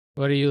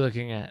What are you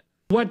looking at?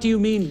 What do you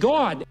mean,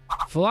 God?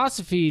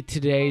 Philosophy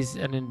today's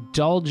an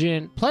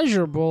indulgent,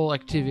 pleasurable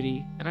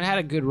activity, and it had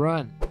a good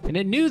run. And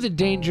it knew the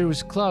danger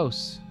was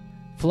close.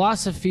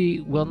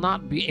 Philosophy will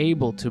not be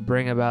able to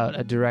bring about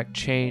a direct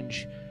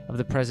change of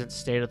the present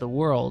state of the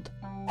world.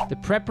 The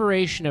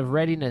preparation of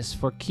readiness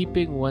for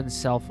keeping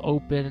oneself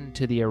open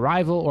to the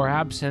arrival or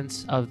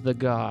absence of the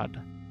God.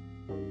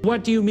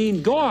 What do you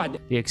mean, God?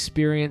 The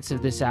experience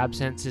of this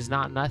absence is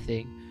not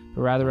nothing,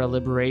 but rather a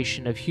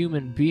liberation of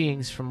human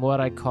beings from what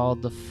I call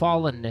the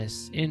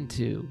fallenness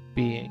into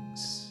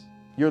beings.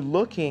 You're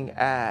looking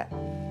at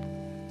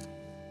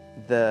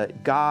the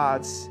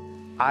God's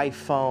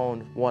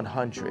iPhone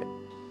 100.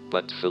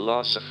 But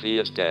philosophy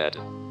is dead.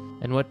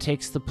 And what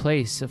takes the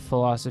place of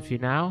philosophy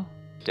now?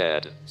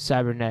 Dead.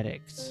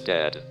 Cybernetics.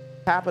 Dead.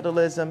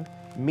 Capitalism,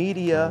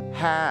 media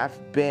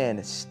have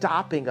been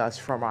stopping us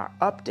from our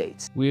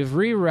updates. We have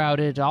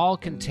rerouted all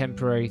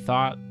contemporary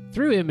thought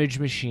through image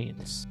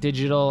machines,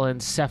 digital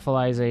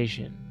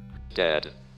encephalization. Dead.